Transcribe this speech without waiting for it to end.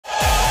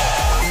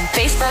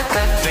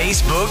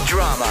Facebook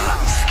drama,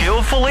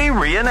 skillfully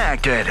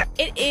reenacted.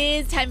 It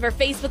is time for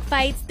Facebook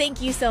Fights.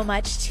 Thank you so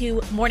much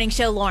to Morning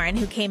Show Lauren,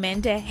 who came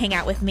in to hang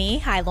out with me.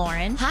 Hi,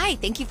 Lauren. Hi,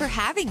 thank you for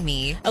having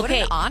me. Okay. What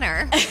an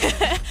honor.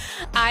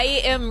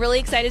 I am really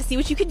excited to see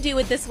what you can do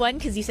with this one,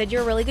 because you said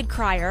you're a really good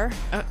crier.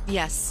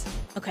 Yes.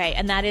 Okay,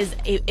 and that is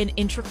an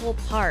integral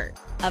part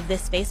of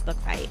this Facebook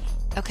fight.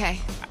 Okay.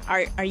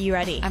 Are you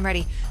ready? I'm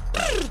ready.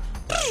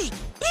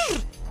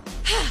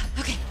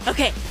 Okay.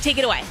 Okay, take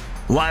it away.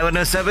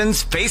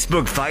 Y107's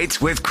Facebook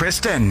Fights with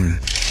Kristen.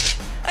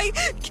 I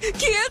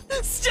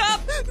can't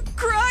stop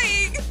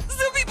crying.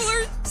 Some people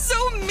are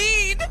so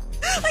mean.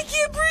 I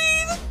can't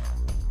breathe.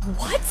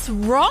 What's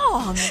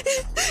wrong?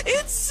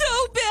 It's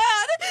so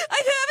bad.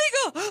 I'm having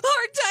a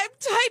hard time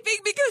typing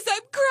because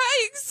I'm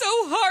crying so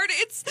hard.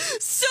 It's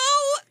so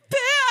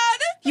bad.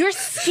 You're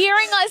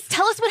scaring us.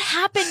 Tell us what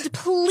happened,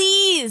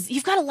 please.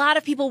 You've got a lot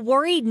of people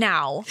worried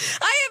now.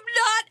 I am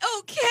not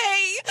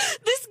okay.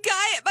 This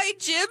guy at my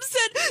gym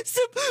said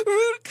some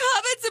rude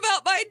comments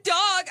about my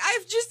dog.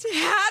 I've just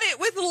had it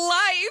with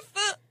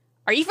life.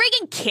 Are you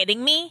freaking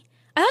kidding me?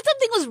 I thought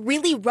something was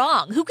really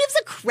wrong. Who gives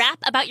a crap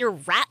about your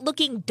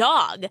rat-looking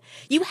dog?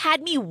 You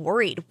had me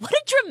worried. What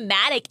a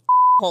dramatic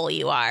hole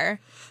you are.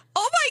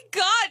 Oh my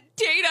God,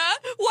 Dana!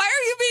 Why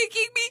are you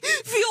making me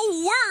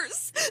feel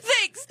worse?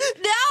 Thanks.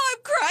 Now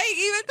I'm crying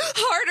even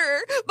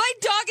harder. My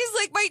dog is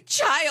like my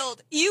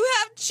child. You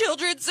have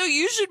children, so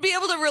you should be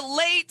able to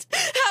relate.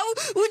 How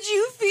would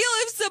you feel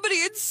if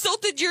somebody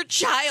insulted your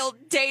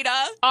child,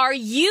 Dana? Are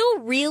you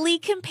really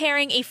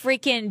comparing a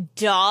freaking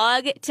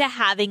dog to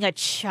having a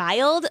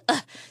child?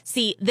 Ugh.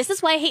 See, this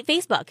is why I hate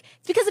Facebook.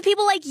 It's because of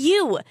people like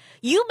you.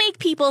 You make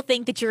people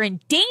think that you're in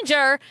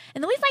danger,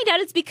 and then we find out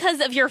it's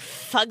because of your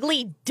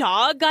fugly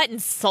dog got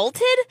insulted?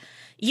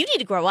 You need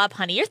to grow up,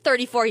 honey. You're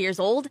 34 years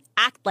old.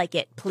 Act like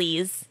it,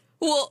 please.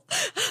 Well,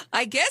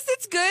 I guess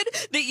it's good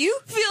that you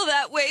feel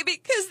that way,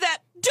 because that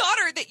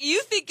daughter that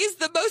you think is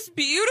the most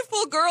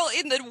beautiful girl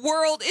in the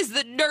world is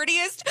the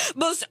nerdiest,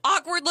 most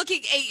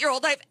awkward-looking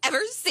 8-year-old I've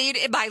ever seen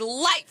in my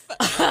life.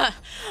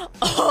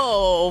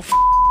 Oh,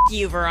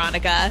 you,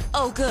 Veronica.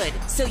 Oh, good.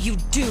 So you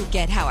do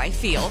get how I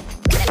feel.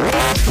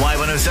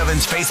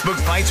 Y107's Facebook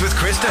Fights with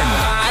Kristen.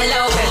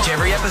 Catch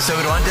every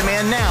episode on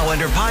demand now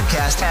under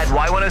podcast at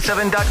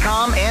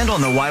y107.com and on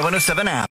the Y107 app.